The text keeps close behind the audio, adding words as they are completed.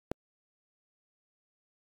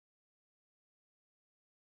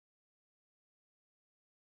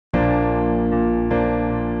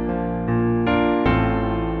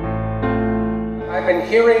been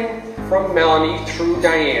hearing from Melanie through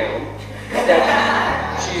Diane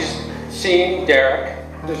that she's seeing Derek.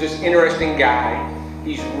 There's this interesting guy.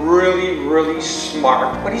 He's really, really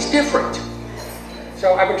smart, but he's different.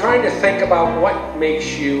 So I've been trying to think about what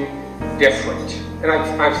makes you different. And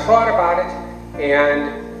I've thought about it,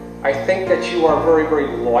 and I think that you are a very, very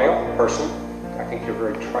loyal person. I think you're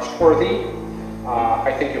very trustworthy.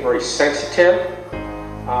 I think you're very sensitive.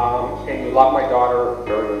 And you love my daughter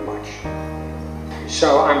very, very much.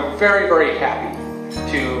 So I'm very, very happy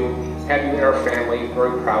to have you in our family.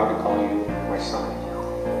 Very proud to call you my son.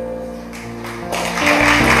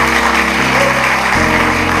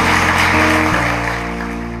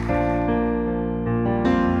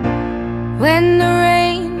 When the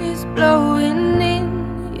rain is blowing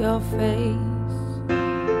in your face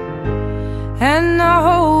and the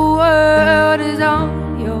whole world is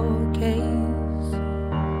on your case,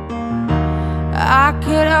 I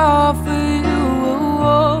could offer you a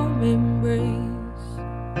warm embrace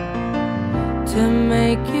to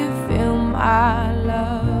make you feel my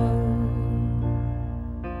love.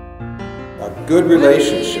 A good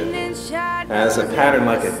relationship has a pattern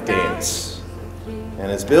like a dance,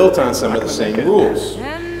 and it's built on some of the same rules.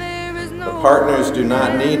 The partners do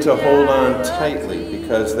not need to hold on tightly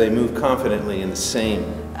because they move confidently in the same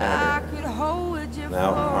pattern.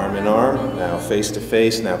 Now arm in arm, now face to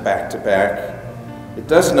face, now back to back. It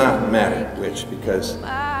does not matter which, because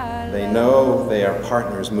they know they are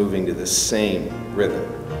partners moving to the same rhythm,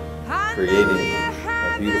 creating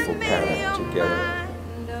a beautiful pattern together.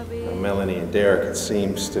 Now, Melanie and Derek, it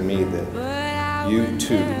seems to me that you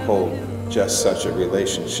two hold just such a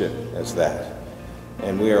relationship as that.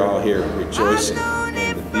 And we are all here rejoicing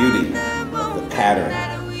in the beauty of the pattern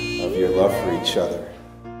of your love for each other.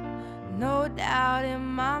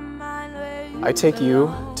 I take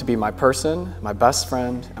you to be my person, my best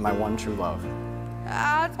friend, and my one true love.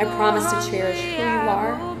 I promise to cherish who you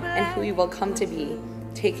are and who you will come to be,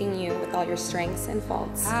 taking you with all your strengths and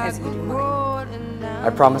faults as you do mine.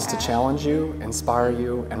 I promise to challenge you, inspire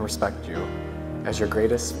you, and respect you as your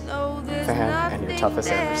greatest fan and your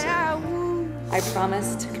toughest adversary. I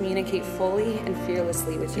promise to communicate fully and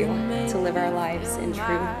fearlessly with you, to live our lives in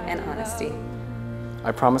truth and honesty.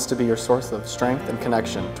 I promise to be your source of strength and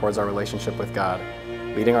connection towards our relationship with God,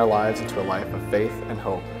 leading our lives into a life of faith and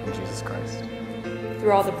hope in Jesus Christ.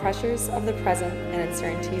 Through all the pressures of the present and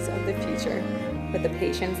uncertainties of the future, with the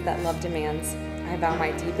patience that love demands, I vow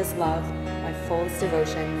my deepest love, my fullest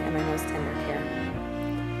devotion, and my most tender care.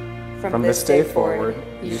 From this day forward,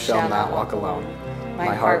 you shall not walk alone.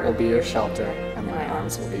 My heart will be your shelter, and my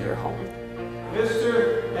arms will be your home.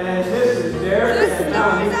 Mr. and Mrs. Derek and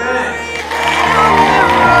Melanie Banks.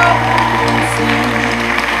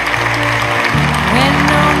 And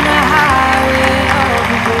on the highway of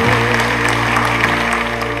the world,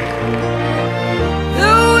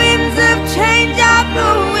 the winds of change are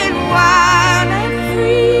blowing wild and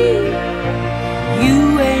free. You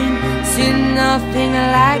ain't seen nothing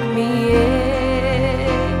like me yet.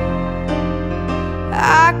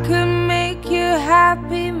 I could make you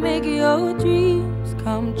happy, make your dreams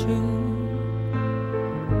come true.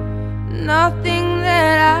 Nothing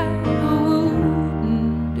that I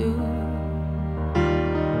wouldn't do.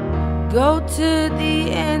 Go to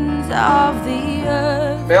the ends of the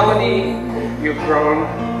earth. Melanie, you've grown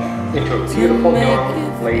into a beautiful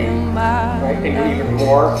young lady, right? And you're even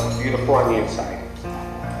more beautiful on the inside.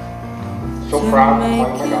 So proud to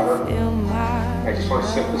call you my daughter. I just want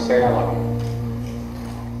to simply say I love you.